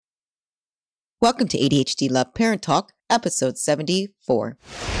Welcome to ADHD Love Parent Talk, episode 74.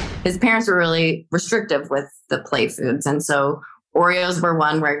 His parents were really restrictive with the play foods. And so Oreos were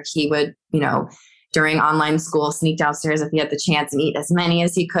one where he would, during online school, sneak downstairs if he had the chance and eat as many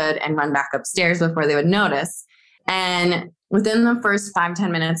as he could and run back upstairs before they would notice. And within the first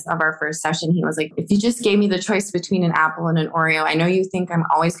 5-10 minutes of our first session, he was like, if you just gave me the choice between an apple and an Oreo, I know you think I'm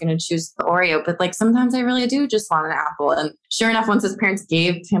always going to choose the Oreo, but sometimes I really do just want an apple. And sure enough, once his parents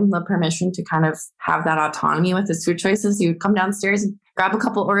gave him the permission to kind of have that autonomy with his food choices, he would come downstairs and grab a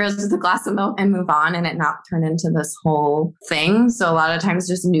couple Oreos with a glass of milk and move on, and it not turn into this whole thing. So a lot of times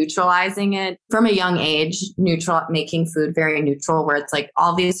just neutralizing it from a young age, making food very neutral, where it's like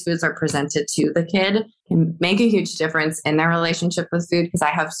all these foods are presented to the kid can make a huge difference in their relationship with food. Because I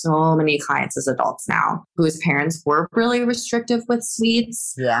have so many clients as adults now whose parents were really restrictive with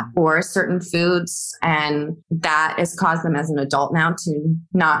sweets or certain foods. And that has caused them as an adult now to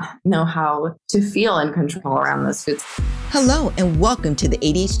not know how to feel in control around those foods. Hello, and welcome to the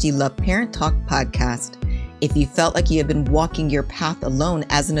ADHD Love Parent Talk podcast. If you felt like you have been walking your path alone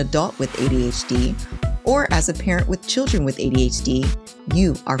as an adult with ADHD or as a parent with children with ADHD,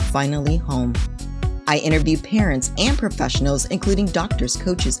 you are finally home. I interview parents and professionals, including doctors,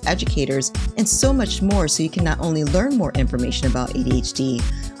 coaches, educators, and so much more, so you can not only learn more information about ADHD,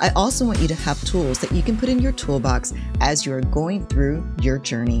 I also want you to have tools that you can put in your toolbox as you are going through your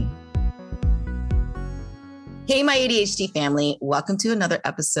journey. Hey, my ADHD family. Welcome to another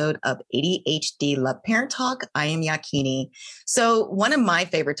episode of ADHD Love Parent Talk. I am Yakini. So one of my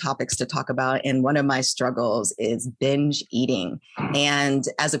favorite topics to talk about and one of my struggles is binge eating. And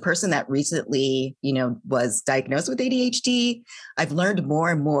as a person that recently, was diagnosed with ADHD, I've learned more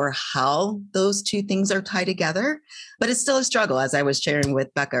and more how those two things are tied together, but it's still a struggle. As I was sharing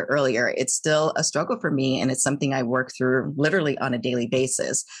with Becca earlier, it's still a struggle for me, and it's something I work through literally on a daily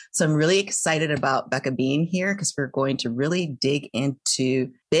basis. So I'm really excited about Becca being here, because we're going to really dig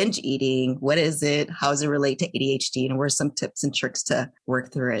into binge eating. What is it? How does it relate to ADHD? And what are some tips and tricks to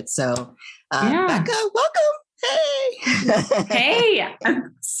work through it? So Becca, welcome. Hey. Hey,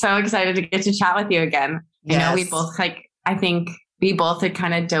 I'm so excited to get to chat with you again. Yes. I know I think we both had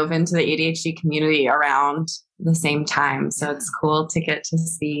kind of dove into the ADHD community around the same time. So it's cool to get to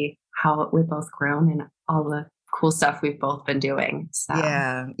see how we've both grown and all the cool stuff we've both been doing. So.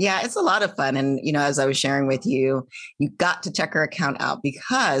 Yeah, it's a lot of fun. And, as I was sharing with you, you got to check her account out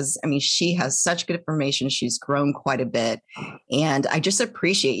because, she has such good information. She's grown quite a bit. And I just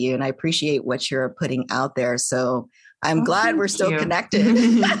appreciate you, and I appreciate what you're putting out there. So I'm glad we're still connected.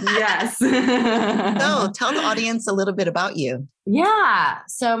 Yes. So tell the audience a little bit about you. Yeah.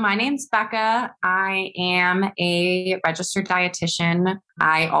 So my name's Becca. I am a registered dietitian.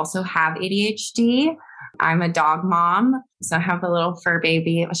 I also have ADHD. I'm a dog mom. So I have a little fur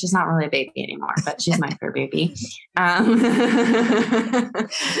baby. Well, she's not really a baby anymore, but she's my fur baby.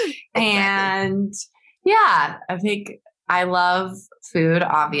 And yeah, I think I love food,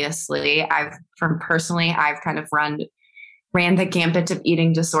 obviously. I've kind of ran the gambit of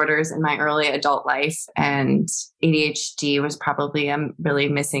eating disorders in my early adult life, and ADHD was probably a really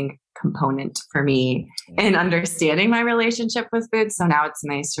missing component for me in understanding my relationship with food. So now it's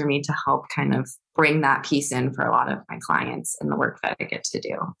nice for me to help kind of bring that piece in for a lot of my clients in the work that I get to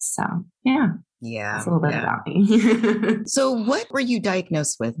do. So yeah. That's a little bit about me. So what were you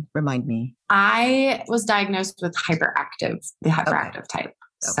diagnosed with? Remind me. I was diagnosed with the hyperactive type.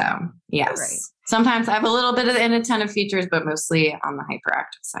 Okay. So yes. Right. Sometimes I have a little bit of the inattentive features, but mostly on the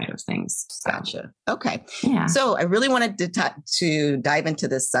hyperactive side of things. So. Gotcha. Okay. Yeah. So I really wanted to dive into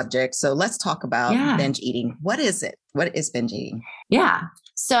this subject. So let's talk about binge eating. What is it? What is binge eating? Yeah.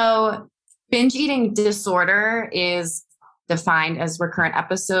 So binge eating disorder is defined as recurrent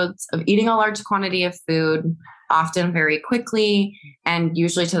episodes of eating a large quantity of food, often very quickly, and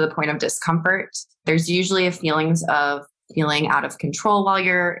usually to the point of discomfort. There's usually a feeling out of control while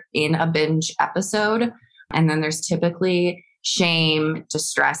you're in a binge episode. And then there's typically shame,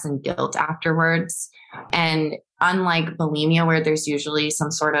 distress, and guilt afterwards. And unlike bulimia, where there's usually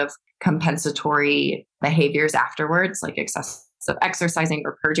some sort of compensatory behaviors afterwards, like excessive exercising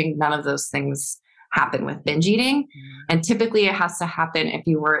or purging, none of those things happen with binge eating. And typically it has to happen if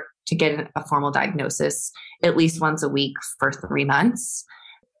you were to get a formal diagnosis at least once a week for 3 months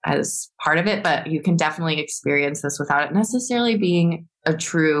as part of it. But you can definitely experience this without it necessarily being a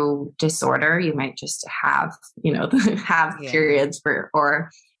true disorder. You might just have, periods or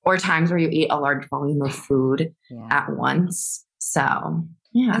times where you eat a large volume of food at once. So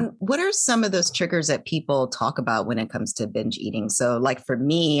Yeah. And what are some of those triggers that people talk about when it comes to binge eating? So, like for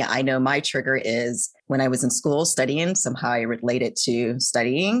me, I know my trigger is when I was in school studying, somehow I relate it to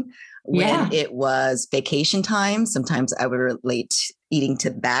studying. When it was vacation time, sometimes I would relate eating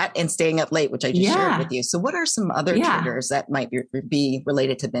to that and staying up late, which I just shared with you. So, what are some other triggers that might be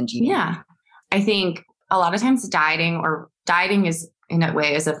related to binge eating? Yeah. I think a lot of times dieting is in a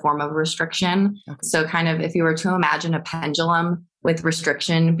way is a form of restriction. Okay. So kind of if you were to imagine a pendulum with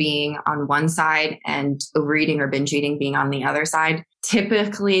restriction being on one side and overeating or binge eating being on the other side,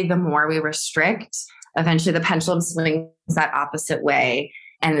 typically the more we restrict, eventually the pendulum swings that opposite way.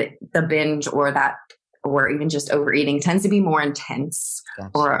 And the binge or even just overeating tends to be more intense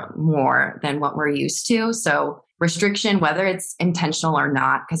or more than what we're used to. So restriction, whether it's intentional or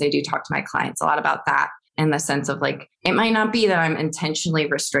not, because I do talk to my clients a lot about that in the sense of like, it might not be that I'm intentionally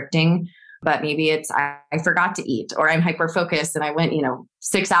restricting, but maybe it's I forgot to eat or I'm hyper focused and I went,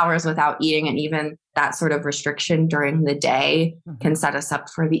 6 hours without eating. And even that sort of restriction during the day can set us up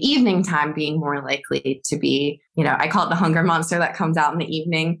for the evening time being more likely to be, I call it the hunger monster that comes out in the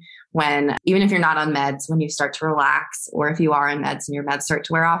evening when, even if you're not on meds, when you start to relax, or if you are on meds and your meds start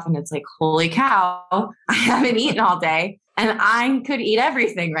to wear off and it's like, holy cow, I haven't eaten all day and I could eat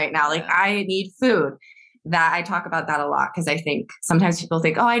everything right now. Like I need food. That I talk about that a lot because I think sometimes people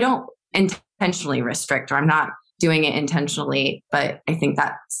think, oh, I don't intentionally restrict or I'm not doing it intentionally. But I think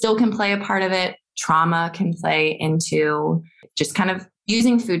that still can play a part of it. Trauma can play into just kind of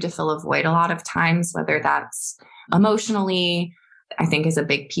using food to fill a void a lot of times, whether that's emotionally, I think is a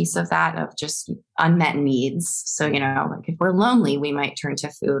big piece of that, of just unmet needs. So, like if we're lonely, we might turn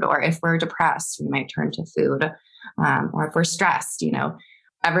to food, or if we're depressed, we might turn to food, or if we're stressed,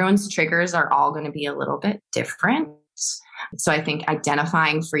 everyone's triggers are all going to be a little bit different. So I think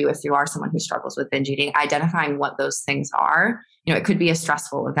identifying for you, if you are someone who struggles with binge eating, identifying what those things are, it could be a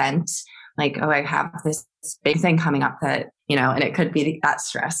stressful event. Like, oh, I have this big thing coming up that, and it could be that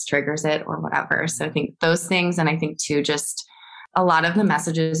stress triggers it or whatever. So I think those things. And I think too, just a lot of the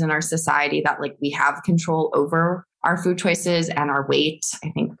messages in our society that like we have control over our food choices and our weight, I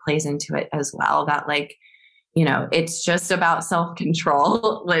think plays into it as well. That like, it's just about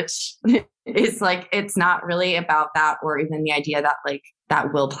self-control, which is like, it's not really about that, or even the idea that like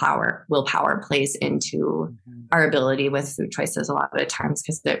that willpower plays into our ability with food choices a lot of the times,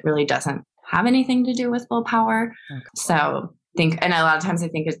 because it really doesn't have anything to do with willpower. Okay. So I think, and a lot of times I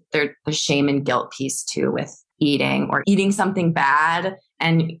think there's the shame and guilt piece too with eating or eating something bad.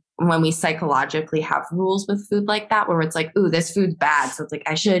 And when we psychologically have rules with food like that, where it's like, ooh, this food's bad. So it's like,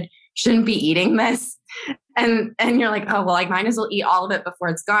 I shouldn't be eating this. And you're like, oh, well, I might as well eat all of it before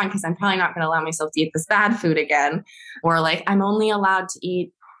it's gone, because I'm probably not going to allow myself to eat this bad food again. Or like, I'm only allowed to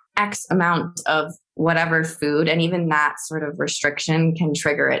eat X amount of whatever food. And even that sort of restriction can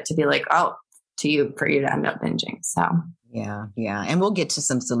trigger it to be like, oh, for you to end up binging. So. Yeah. And we'll get to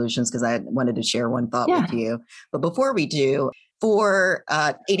some solutions because I wanted to share one thought with you. But before we do, for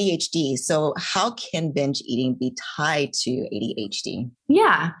ADHD, so how can binge eating be tied to ADHD?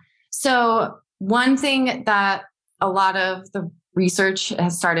 Yeah. So one thing that a lot of the research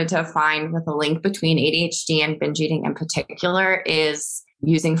has started to find with a link between ADHD and binge eating in particular is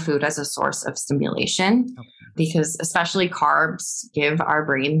using food as a source of stimulation, because especially carbs give our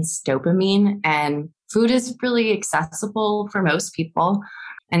brains dopamine, and food is really accessible for most people.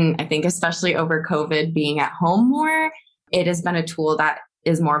 And I think especially over COVID, being at home more, it has been a tool that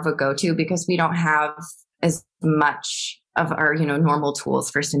is more of a go-to because we don't have as much of our, normal tools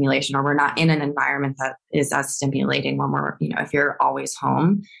for stimulation, or we're not in an environment that is as stimulating when we're, if you're always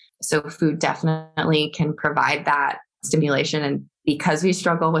home. So food definitely can provide that stimulation. And because we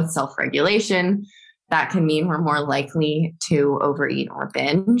struggle with self-regulation, that can mean we're more likely to overeat or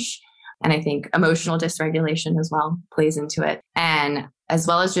binge. And I think emotional dysregulation as well plays into it. And as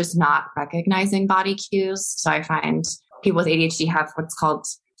well as just not recognizing body cues. So I find people with ADHD have what's called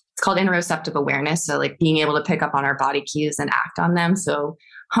interoceptive awareness. So like being able to pick up on our body cues and act on them. So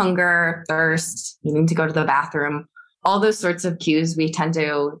hunger, thirst, needing to go to the bathroom, all those sorts of cues we tend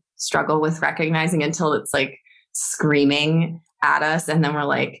to struggle with recognizing until it's like screaming at us. And then we're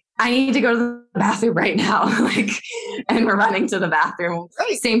like, I need to go to the bathroom right now. And we're running to the bathroom.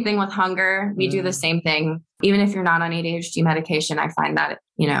 Right. Same thing with hunger. We do the same thing. Even if you're not on ADHD medication, I find that,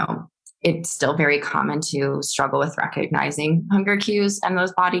 it's still very common to struggle with recognizing hunger cues and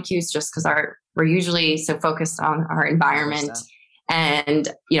those body cues, just because we're usually so focused on our environment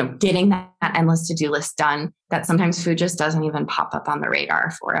and, getting that endless to-do list done that sometimes food just doesn't even pop up on the radar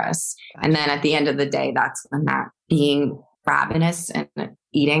for us. Gotcha. And then at the end of the day, that's when that being ravenous and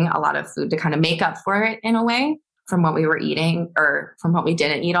eating a lot of food to kind of make up for it in a way from what we were eating or from what we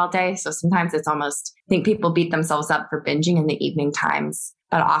didn't eat all day. So sometimes it's almost, I think people beat themselves up for binging in the evening times,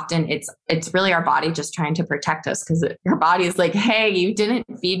 but often it's really our body just trying to protect us, because your body is like, hey, you didn't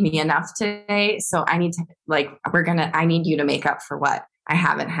feed me enough today. So I need to I need you to make up for what I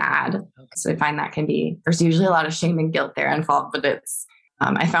haven't had. So I find that there's usually a lot of shame and guilt there involved, but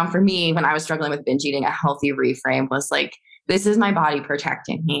I found for me, when I was struggling with binge eating, a healthy reframe was like, this is my body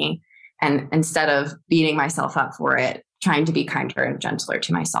protecting me. And instead of beating myself up for it, trying to be kinder and gentler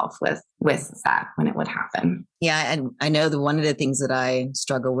to myself with that when it would happen. Yeah. And I know one of the things that I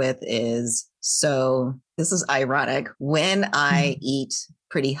struggle with is, so this is ironic, when I eat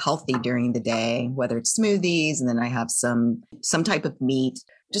pretty healthy during the day, whether it's smoothies, and then I have some type of meat,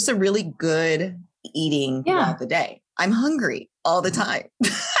 just a really good eating throughout the day, I'm hungry all the time.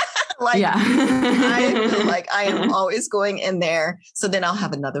 I feel like I am always going in there. So then I'll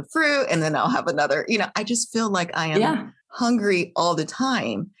have another fruit, and then I'll have another, I just feel like I am hungry all the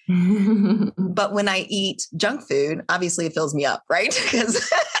time. But when I eat junk food, obviously it fills me up, right? Because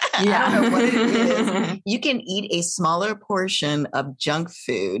I don't know what it is. You can eat a smaller portion of junk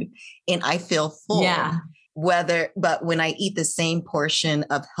food and I feel full. Yeah. But when I eat the same portion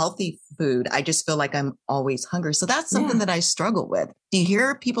of healthy food, I just feel like I'm always hungry. So that's something that I struggle with. Do you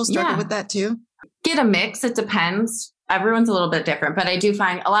hear people struggle with that too? Get a mix. It depends. Everyone's a little bit different, but I do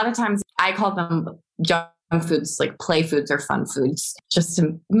find a lot of times I call them junk foods, like play foods or fun foods, just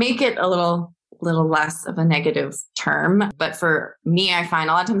to make it a little less of a negative term. But for me, I find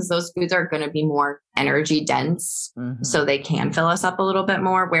a lot of times those foods are going to be more energy dense. Mm-hmm. So they can fill us up a little bit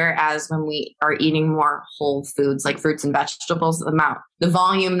more. Whereas when we are eating more whole foods, like fruits and vegetables, the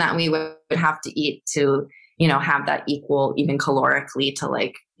volume that we would have to eat to, have that equal even calorically to,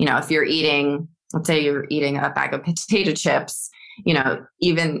 like, if you're eating, let's say you're eating a bag of potato chips,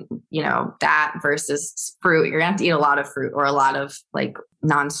 even that versus fruit, you're going to have to eat a lot of fruit or a lot of like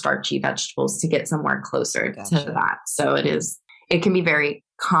non-starchy vegetables to get somewhere closer to that. So it can be very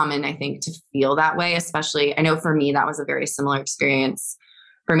common, I think, to feel that way. Especially, I know for me, that was a very similar experience.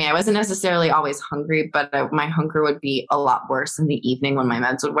 For me, I wasn't necessarily always hungry, but my hunger would be a lot worse in the evening when my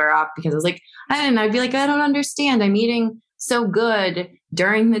meds would wear off, because I was like, I'd be like, I don't understand. I'm eating so good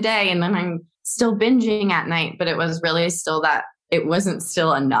during the day, and then I'm still binging at night. But it was really still that it wasn't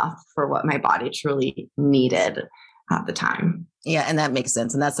still enough for what my body truly needed at the time. Yeah. And that makes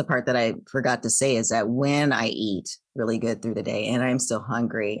sense. And that's the part that I forgot to say, is that when I eat really good through the day and I'm still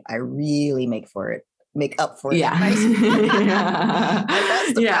hungry, I really make up for it. Yeah. That's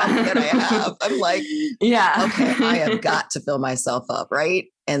the problem that I have. I'm like, okay, I have got to fill myself up. Right.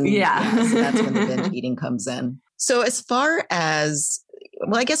 And so that's when the binge eating comes in. So as far as,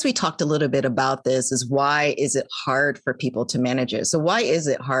 well, I guess we talked a little bit about this, is why is it hard for people to manage it? So why is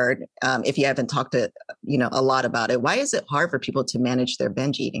it hard, if you haven't talked a lot about it, why is it hard for people to manage their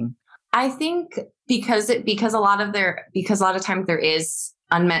binge eating? I think because a lot of times there is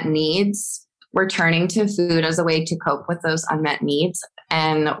unmet needs, we're turning to food as a way to cope with those unmet needs.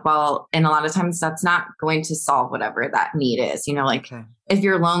 And a lot of times that's not going to solve whatever that need is. If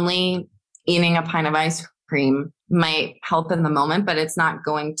you're lonely, eating a pint of ice cream might help in the moment, but it's not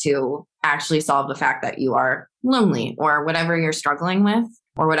going to actually solve the fact that you are lonely or whatever you're struggling with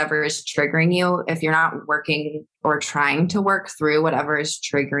or whatever is triggering you. If you're not working or trying to work through whatever is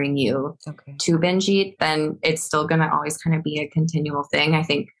triggering you to binge eat, then it's still going to always kind of be a continual thing. I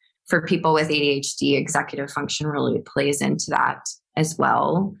think for people with ADHD, executive function really plays into that as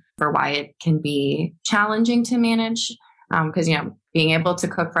well, for why it can be challenging to manage. Because, being able to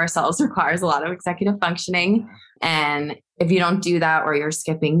cook for ourselves requires a lot of executive functioning. And if you don't do that, or you're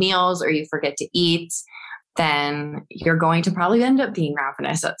skipping meals, or you forget to eat, then you're going to probably end up being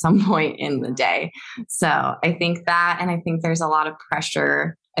ravenous at some point in the day. So I think that, and I think there's a lot of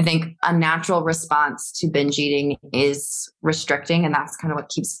pressure. I think a natural response to binge eating is restricting. And that's kind of what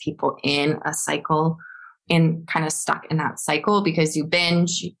keeps people in a cycle, and kind of stuck in that cycle, because you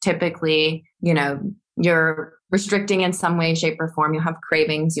binge, typically, you're restricting in some way, shape, or form. You have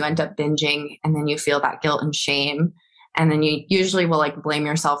cravings, you end up binging, and then you feel that guilt and shame. And then you usually will blame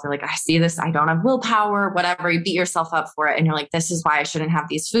yourself. You're like, I see this, I don't have willpower, whatever. You beat yourself up for it. And you're like, this is why I shouldn't have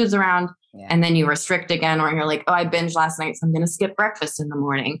these foods around. Yeah. And then you restrict again, or you're like, oh, I binged last night, so I'm going to skip breakfast in the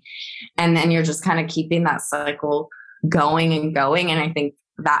morning. And then you're just kind of keeping that cycle going and going. And I think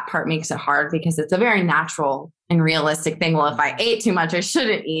that part makes it hard, because it's a very natural and realistic thing. Well, if I ate too much, I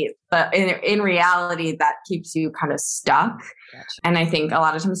shouldn't eat. But in reality, that keeps you kind of stuck. Gotcha. And I think a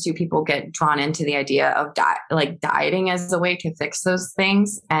lot of times too, people get drawn into the idea of dieting as a way to fix those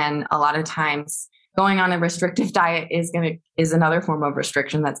things. And a lot of times going on a restrictive diet is another form of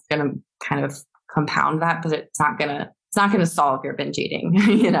restriction that's going to kind of compound that, but it's not gonna solve your binge eating,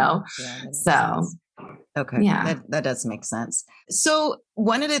 you know? Yeah, So okay. yeah. That does make sense. So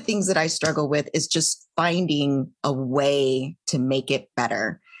one of the things that I struggle with is just finding a way to make it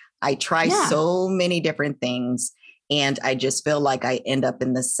better. I try so many different things and I just feel like I end up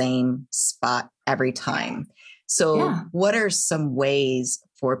in the same spot every time. So what are some ways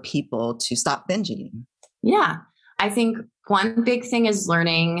for people to stop binge eating? Yeah. I think one big thing is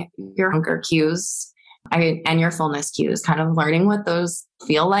learning your hunger cues and your fullness cues, kind of learning what those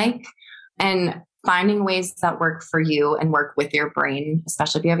feel like and finding ways that work for you and work with your brain,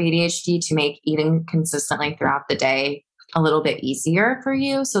 especially if you have ADHD, to make eating consistently throughout the day a little bit easier for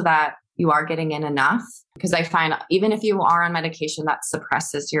you so that you are getting in enough. Because I find even if you are on medication that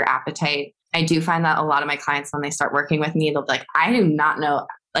suppresses your appetite, I do find that a lot of my clients, when they start working with me, they'll be like, I do not know,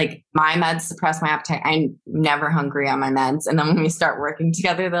 like my meds suppress my appetite. I'm never hungry on my meds. And then when we start working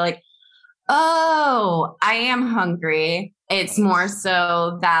together, they're like, oh, I am hungry. It's more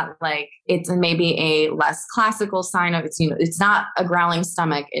so that like, it's maybe a less classical sign of it's not a growling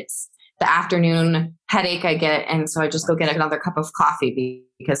stomach. It's the afternoon headache I get. And so I just go get another cup of coffee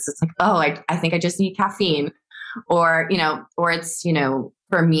because it's like, oh, I think I just need caffeine. Or it's,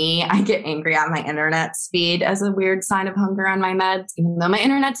 for me, I get angry at my internet speed as a weird sign of hunger on my meds, even though my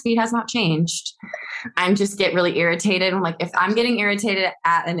internet speed has not changed. I just get really irritated. I'm like, if I'm getting irritated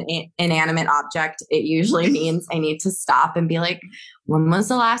at an inanimate object, it usually means I need to stop and be like, when was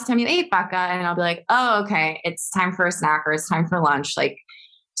the last time you ate, Becca? And I'll be like, oh, okay, it's time for a snack or it's time for lunch. Like,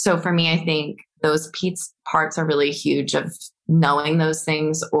 so for me, I think those parts are really huge of knowing those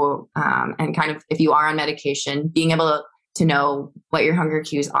things and kind of, if you are on medication, being able to know what your hunger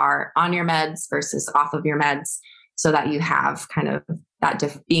cues are on your meds versus off of your meds so that you have kind of that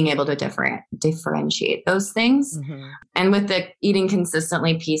being able to differentiate those things. Mm-hmm. And with the eating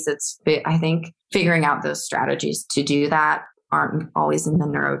consistently piece, I think figuring out those strategies to do that aren't always in the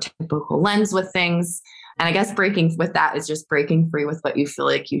neurotypical lens with things. And I guess breaking with that is just breaking free with what you feel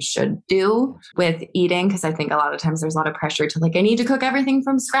like you should do with eating. Because I think a lot of times there's a lot of pressure to like, I need to cook everything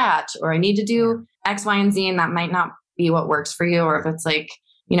from scratch, or I need to do X, Y, and Z. And that might not be what works for you. Or if it's like,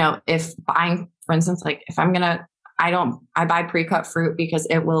 if buying, for instance, like if I buy pre-cut fruit because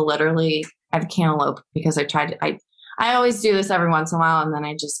it will literally, I have cantaloupe because I always do this every once in a while. And then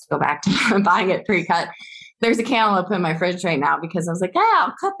I just go back to buying it pre-cut. There's a cantaloupe in my fridge right now because I was like,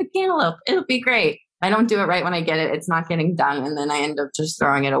 I'll cut the cantaloupe. It'll be great. I don't do it right when I get it. It's not getting done. And then I end up just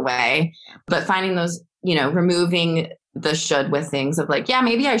throwing it away. But finding those, removing the should with things of like,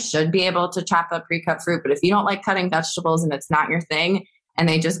 maybe I should be able to chop up pre-cut fruit. But if you don't like cutting vegetables and it's not your thing and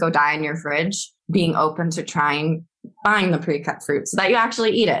they just go die in your fridge, being open to buying the pre-cut fruit so that you actually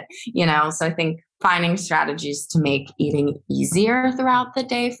eat it, So I think finding strategies to make eating easier throughout the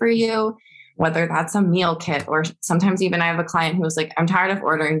day for you, whether that's a meal kit or sometimes even I have a client who was like, I'm tired of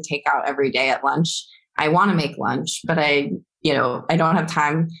ordering takeout every day at lunch. I want to make lunch, but I don't have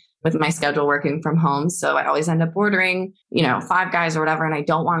time with my schedule working from home. So I always end up ordering, Five Guys or whatever. And I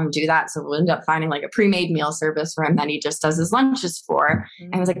don't want to do that. So we'll end up finding like a pre-made meal service where then he just does his lunches for.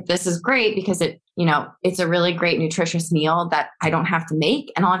 And I was like, this is great because it's a really great nutritious meal that I don't have to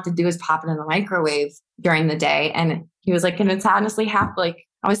make. And all I have to do is pop it in the microwave during the day. And he was like, and it's honestly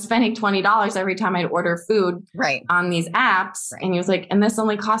I was spending $20 every time I'd order food on these apps. Right. And he was like, and this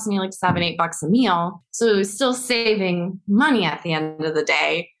only cost me like $7-8 a meal. So it was still saving money at the end of the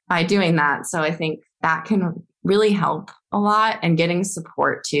day by doing that. So I think that can really help a lot, and getting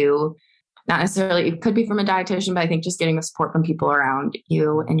support too. Not necessarily, it could be from a dietitian, but I think just getting the support from people around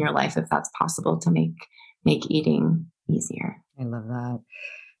you in your life, if that's possible, to make eating easier. I love that.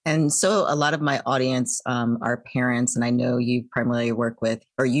 And so a lot of my audience are parents, and I know you primarily work with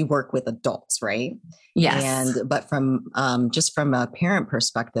adults, right? Yes. But from just from a parent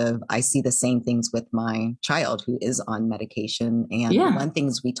perspective, I see the same things with my child who is on medication. And one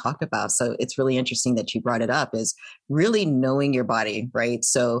things we talked about, so it's really interesting that you brought it up, is really knowing your body, right?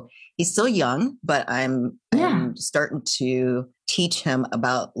 So he's still young, but I'm starting to teach him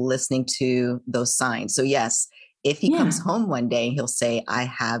about listening to those signs. So yes, if he comes home one day, he'll say, I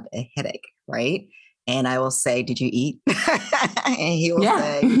have a headache, right? And I will say, did you eat? And he will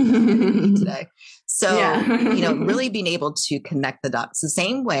say, I didn't eat today. So, really being able to connect the dots. The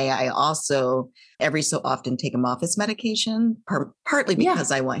same way I also every so often take him off his medication, partly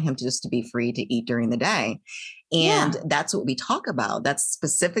because I want him to be free to eat during the day. And that's what we talk about. That's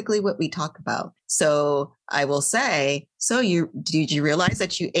specifically what we talk about. So I will say, did you realize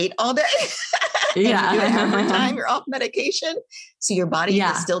that you ate all day? and you do it every time you're off medication. So your body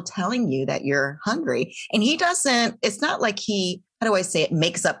Yeah. is still telling you that you're hungry. And he doesn't, it's not like he, how do I say it,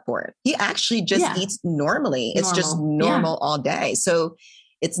 makes up for it. He actually just eats normally. It's just normal all day. So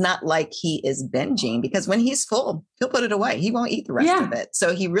it's not like he is binging, because when he's full, he'll put it away. He won't eat the rest of it.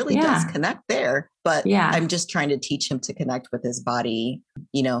 So he really does connect there. But I'm just trying to teach him to connect with his body,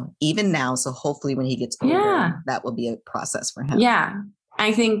 you know, even now. So hopefully when he gets older, that will be a process for him. Yeah.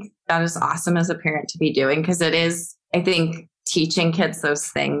 I think that is awesome as a parent to be doing, because it is, I think, teaching kids those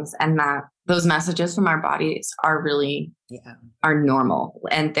things, and that those messages from our bodies are really are normal,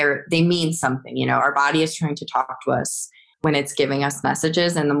 and they mean something. You know, our body is trying to talk to us when it's giving us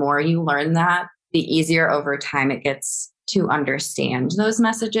messages. And the more you learn that, the easier over time it gets to understand those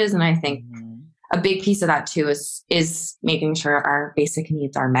messages. And I think a big piece of that too is making sure our basic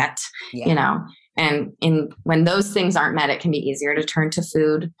needs are met, you know, and when those things aren't met, it can be easier to turn to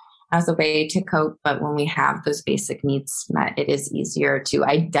food as a way to cope. But when we have those basic needs met, it is easier to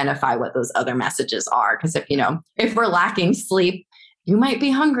identify what those other messages are. Because if we're lacking sleep, you might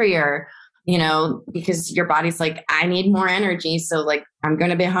be hungrier, you know, because your body's like, I need more energy. So like, I'm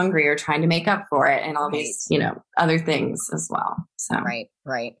going to be hungry, or trying to make up for it, and all these, you know, other things as well. So,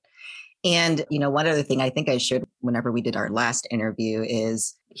 Right. And, you know, one other thing I think I shared whenever we did our last interview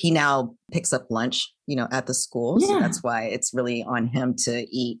is he now picks up lunch, you know, at the school. So that's why it's really on him to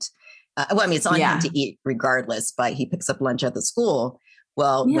eat. It's on him to eat regardless, but he picks up lunch at the school.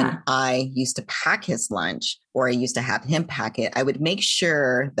 Well, when I used to pack his lunch, or I used to have him pack it, I would make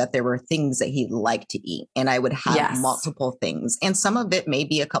sure that there were things that he liked to eat, and I would have multiple things. And some of it may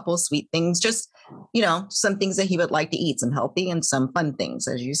be a couple of sweet things, just, you know, some things that he would like to eat, some healthy and some fun things,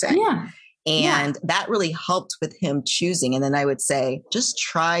 as you say. And that really helped with him choosing. And then I would say, just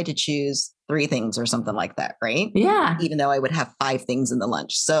try to choose 3 things or something like that. Right. Even though I would have 5 things in the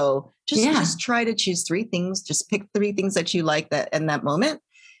lunch. So just try to choose 3 things, just pick 3 things that you like that in that moment,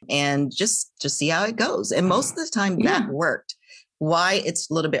 and just see how it goes. And most of the time that worked. Why it's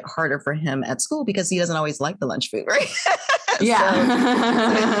a little bit harder for him at school, because he doesn't always like the lunch food. Right. So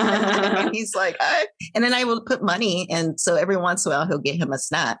he's like, and then I will put money. And so every once in a while he'll get him a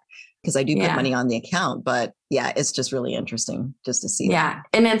snack, because I do put money on the account. But it's just really interesting just to see that.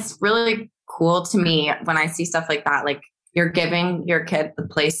 And it's really cool to me when I see stuff like that. Like, you're giving your kid the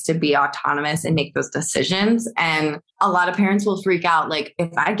place to be autonomous and make those decisions. And a lot of parents will freak out. Like, if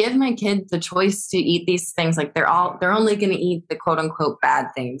I give my kid the choice to eat these things, like they're only going to eat the quote unquote bad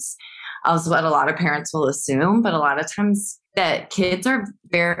things, is what a lot of parents will assume. But a lot of times that kids are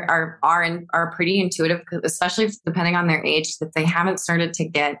pretty intuitive, especially depending on their age, that they haven't started to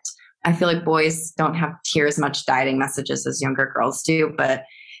get. I feel like boys don't have hear as much dieting messages as younger girls do, but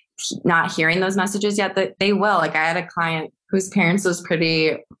not hearing those messages yet, that they will. Like, I had a client whose parents was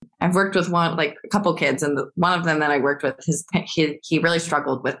I've worked with a couple kids, and one of them that I worked with, he really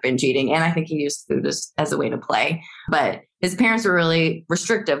struggled with binge eating. And I think he used food as a way to play, but his parents were really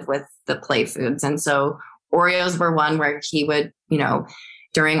restrictive with the play foods. And so Oreos were one where he would, you know,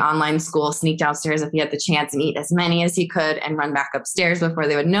 during online school, sneak downstairs if he had the chance and eat as many as he could, and run back upstairs before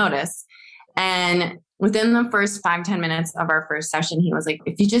they would notice. And within the first 5-10 minutes of our first session, he was like,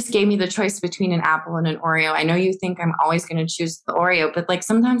 if you just gave me the choice between an apple and an Oreo, I know you think I'm always going to choose the Oreo, but like,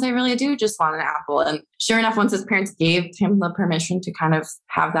 sometimes I really do just want an apple. And sure enough, once his parents gave him the permission to kind of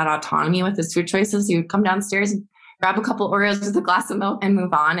have that autonomy with his food choices, he would come downstairs and grab a couple Oreos with a glass of milk and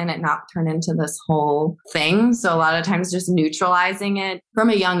move on, and it not turn into this whole thing. So a lot of times just neutralizing it from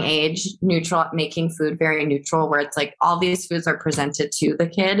a young age, making food very neutral, where it's like all these foods are presented to the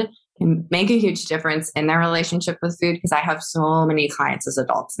kid, can make a huge difference in their relationship with food. Because I have so many clients as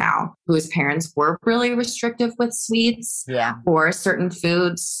adults now whose parents were really restrictive with sweets or certain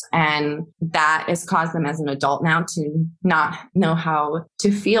foods. And that has caused them as an adult now to not know how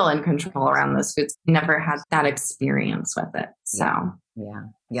to feel in control around those foods. Never had that experience with it. So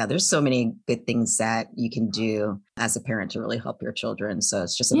Yeah. There's so many good things that you can do as a parent to really help your children. So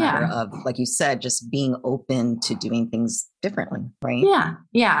it's just a matter of, like you said, just being open to doing things differently. Right.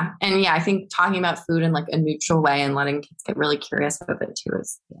 Yeah. And I think talking about food in like a neutral way and letting kids get really curious with it too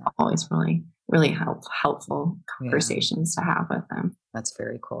is always really, really helpful conversations to have with them. That's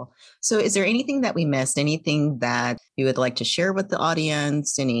very cool. So is there anything that we missed? Anything that you would like to share with the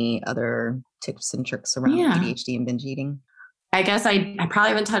audience? Any other tips and tricks around ADHD and binge eating? I guess I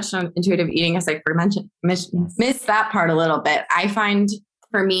probably haven't touched on intuitive eating, as I missed that part a little bit. I find,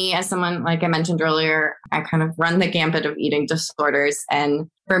 for me, as someone, like I mentioned earlier, I kind of run the gambit of eating disorders. And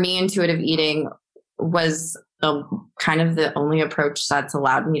for me, intuitive eating was kind of the only approach that's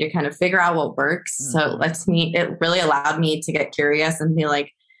allowed me to kind of figure out what works. So it really allowed me to get curious and be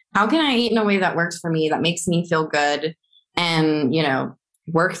like, how can I eat in a way that works for me, that makes me feel good, and,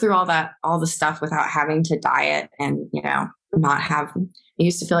 work through all the stuff without having to diet and, not have, I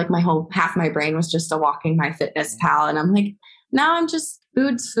used to feel like half my brain was just a walking my fitness pal. And I'm like, now I'm just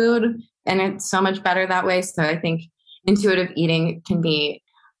food's food, and it's so much better that way. So I think intuitive eating can be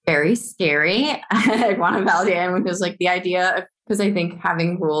very scary. I want to validate anyone who's like the idea of, because I think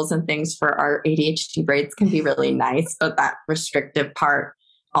having rules and things for our ADHD brains can be really nice, but that restrictive part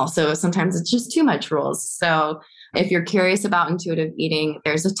also, sometimes it's just too much rules. So if you're curious about intuitive eating,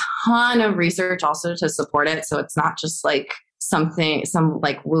 there's a ton of research also to support it. So it's not just like some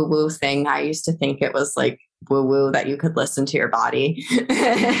like woo-woo thing. I used to think it was like woo-woo that you could listen to your body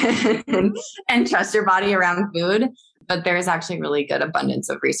and trust your body around food. But there is actually really good abundance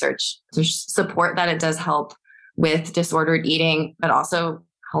of research to support that it does help with disordered eating, but also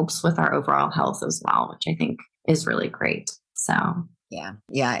helps with our overall health as well, which I think is really great. So yeah.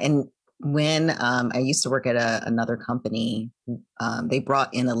 And when I used to work at another company, they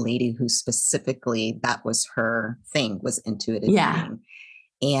brought in a lady who specifically, that was her thing, was intuitive eating.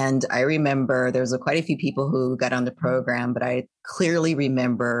 And I remember there was quite a few people who got on the program, but I clearly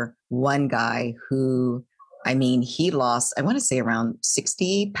remember one guy who, he lost, I want to say around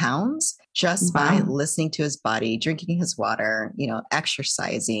 60 pounds just by listening to his body, drinking his water,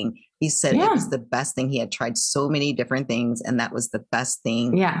 exercising. He said it was the best thing. He had tried so many different things, and that was the best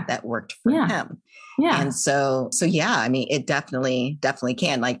thing that worked for him. Yeah. And so it definitely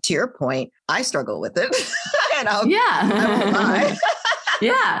can. Like, to your point, I struggle with it. And I won't lie.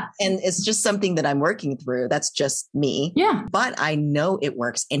 Yeah. And it's just something that I'm working through. That's just me. Yeah. But I know it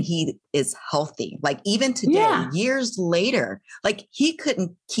works, and he is healthy. Like, even today, years later, like, he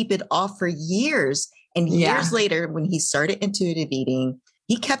couldn't keep it off for years. And years later, when he started intuitive eating,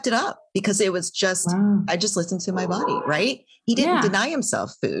 he kept it up because it was just, I just listened to my body, right? He didn't deny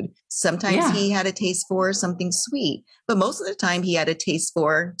himself food. Sometimes he had a taste for something sweet, but most of the time he had a taste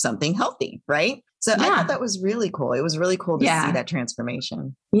for something healthy, right? So I thought that was really cool. It was really cool to see that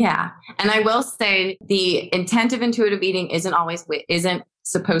transformation. Yeah. And I will say the intent of intuitive eating isn't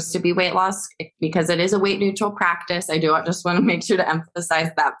supposed to be weight loss, because it is a weight neutral practice. I just want to make sure to emphasize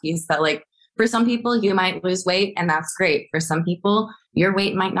that piece, that like, for some people, you might lose weight, and that's great. For some people, your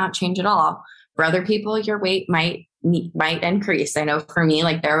weight might not change at all. For other people, your weight might increase. I know for me,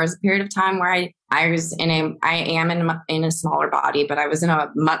 like, there was a period of time where I am in a smaller body, but I was in a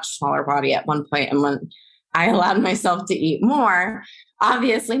much smaller body at one point. And when I allowed myself to eat more,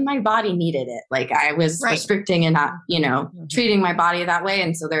 obviously my body needed it. Like, I was restricting and not, treating my body that way.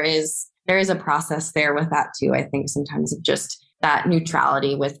 And so there is a process there with that too. I think sometimes of just that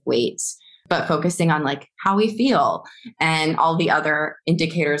neutrality with weights, but focusing on like how we feel and all the other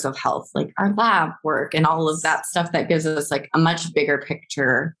indicators of health, like our lab work and all of that stuff that gives us like a much bigger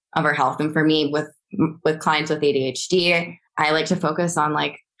picture of our health. And for me, with clients with ADHD, I like to focus on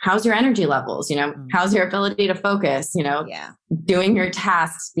like, how's your energy levels? How's your ability to focus, doing your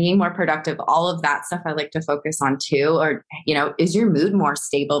tasks, being more productive, all of that stuff I like to focus on too. Or, is your mood more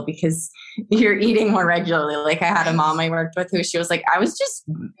stable because you're eating more regularly? Like, I had a mom I worked with who, she was like, I was just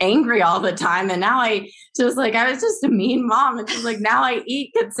angry all the time. And now I was just a mean mom. And she's like, now I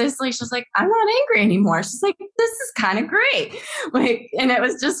eat consistently. She's like, I'm not angry anymore. She's like, this is kind of great. Like, and it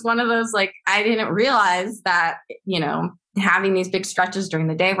was just one of those, like, I didn't realize that, having these big stretches during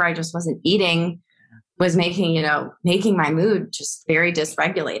the day where I just wasn't eating was making my mood just very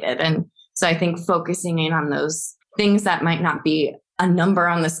dysregulated. And so I think focusing in on those things that might not be a number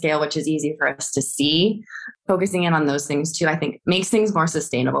on the scale, which is easy for us to see, focusing in on those things too, I think makes things more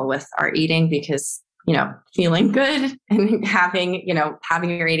sustainable with our eating, because, feeling good and having your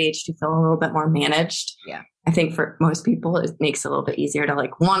ADHD feel a little bit more managed. Yeah. I think for most people, it makes it a little bit easier to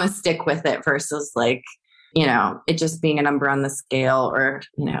like want to stick with it versus like, it just being a number on the scale or,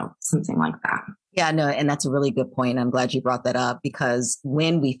 something like that. Yeah, no, and that's a really good point. I'm glad you brought that up, because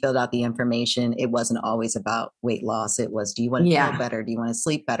when we filled out the information, it wasn't always about weight loss. It was, do you want to feel better? Do you want to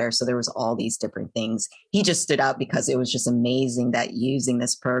sleep better? So there was all these different things. He just stood out because it was just amazing that using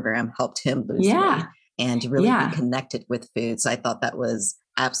this program helped him lose weight and to really be connected with food. So I thought that was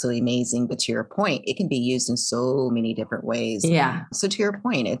absolutely amazing. But to your point, it can be used in so many different ways. Yeah. So to your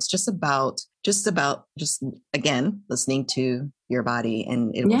point, it's just about again, listening to your body,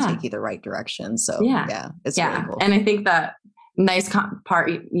 and it will take you the right direction. So it's really cool. And I think that nice part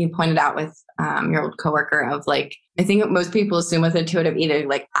you pointed out with your old coworker of like, I think most people assume with intuitive eating,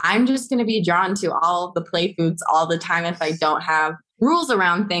 like, I'm just going to be drawn to all the play foods all the time if I don't have rules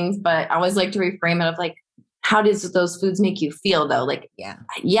around things. But I always like to reframe it of like, how does those foods make you feel though? Like,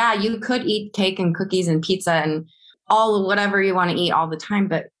 you could eat cake and cookies and pizza and all whatever you want to eat all the time,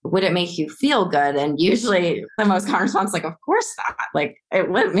 but would it make you feel good? And usually the most common response is like, of course not. Like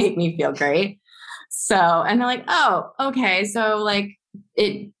it wouldn't make me feel great. So, and they're like, oh, okay. So like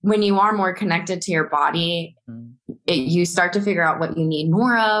when you are more connected to your body, you start to figure out what you need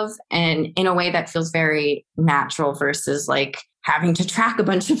more of, and in a way that feels very natural versus like having to track a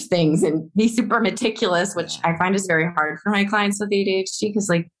bunch of things and be super meticulous, which I find is very hard for my clients with ADHD, because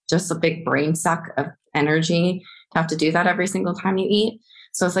like just a big brain suck of energy to have to do that every single time you eat.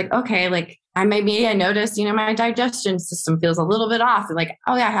 So it's like, okay, like I noticed, my digestion system feels a little bit off. Like,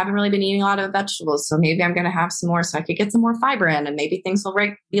 oh yeah, I haven't really been eating a lot of vegetables. So maybe I'm going to have some more so I could get some more fiber in, and maybe things will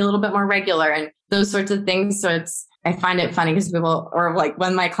be a little bit more regular and those sorts of things. So I find it funny because people, or like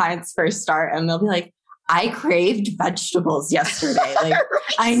when my clients first start and they'll be like, I craved vegetables yesterday. Like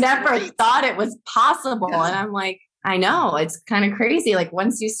I never thought it was possible. And I'm like, I know, it's kind of crazy. Like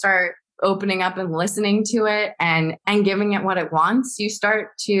once you start opening up and listening to it and giving it what it wants, you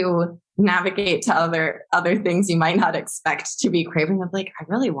start to navigate to other things you might not expect to be craving. Of like, I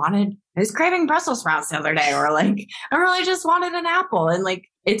was craving Brussels sprouts the other day, or like, I really just wanted an apple. And like,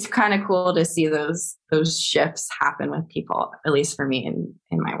 it's kind of cool to see those shifts happen with people, at least for me in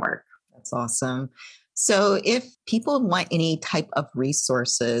my work. That's awesome. So if people want any type of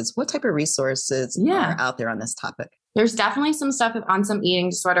resources, what type of resources are out there on this topic? There's definitely some stuff on some eating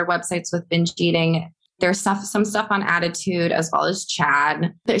disorder websites with binge eating. There's some stuff on attitude as well as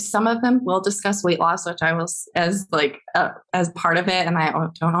CHADD. There's some of them will discuss weight loss, which I will as part of it. And I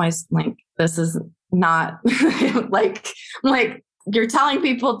don't always like, this is not like you're telling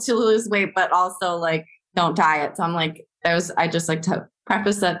people to lose weight, but also like don't diet. So I'm like, I just like to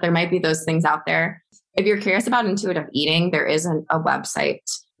preface that there might be those things out there. If you're curious about intuitive eating, there is a website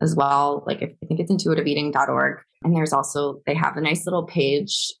as well. Like I think it's intuitiveeating.org. And there's also, they have a nice little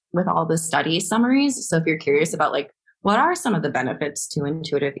page with all the study summaries. So if you're curious about like, what are some of the benefits to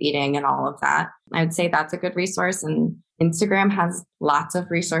intuitive eating and all of that, I would say that's a good resource. And Instagram has lots of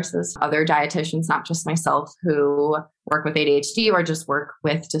resources, other dietitians, not just myself, who work with ADHD or just work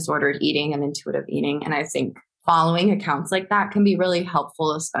with disordered eating and intuitive eating. And I think following accounts like that can be really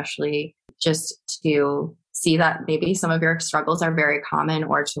helpful, especially just to see that maybe some of your struggles are very common,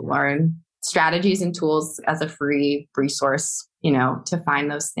 or to learn strategies and tools as a free resource, to find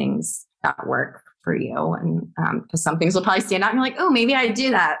those things that work for you. And because some things will probably stand out and you're like, oh, maybe I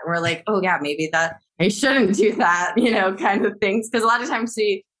do that. Or like, oh yeah, maybe that I shouldn't do that, kind of things. Because a lot of times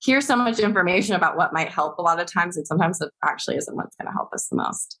we hear so much information about what might help a lot of times, and sometimes it actually isn't what's going to help us the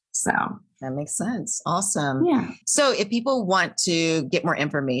most. So that makes sense. Awesome. Yeah. So if people want to get more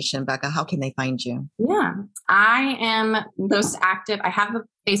information, Becca, how can they find you? Yeah, I am most active. I have a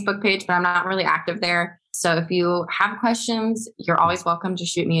Facebook page, but I'm not really active there. So if you have questions, you're always welcome to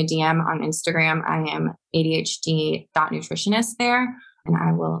shoot me a DM on Instagram. I am ADHD.nutritionist there, and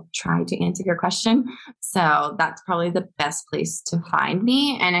I will try to answer your question. So that's probably the best place to find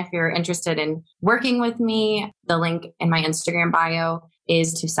me. And if you're interested in working with me, the link in my Instagram bio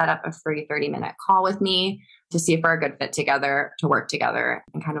is to set up a free 30-minute call with me to see if we're a good fit together, to work together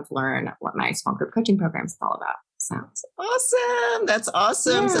and kind of learn what my small group coaching program is all about. Sounds awesome. That's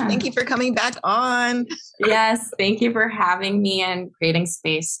awesome. Yeah. So thank you for coming back on. Yes. Thank you for having me and creating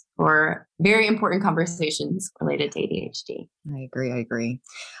space for very important conversations related to ADHD. I agree.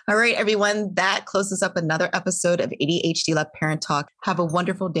 All right, everyone. That closes up another episode of ADHD Love Parent Talk. Have a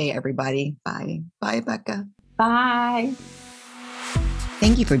wonderful day, everybody. Bye. Bye, Becca. Bye.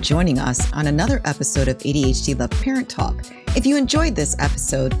 Thank you for joining us on another episode of ADHD Love Parent Talk. If you enjoyed this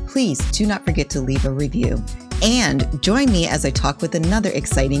episode, please do not forget to leave a review. And join me as I talk with another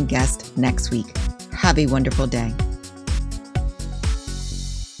exciting guest next week. Have a wonderful day.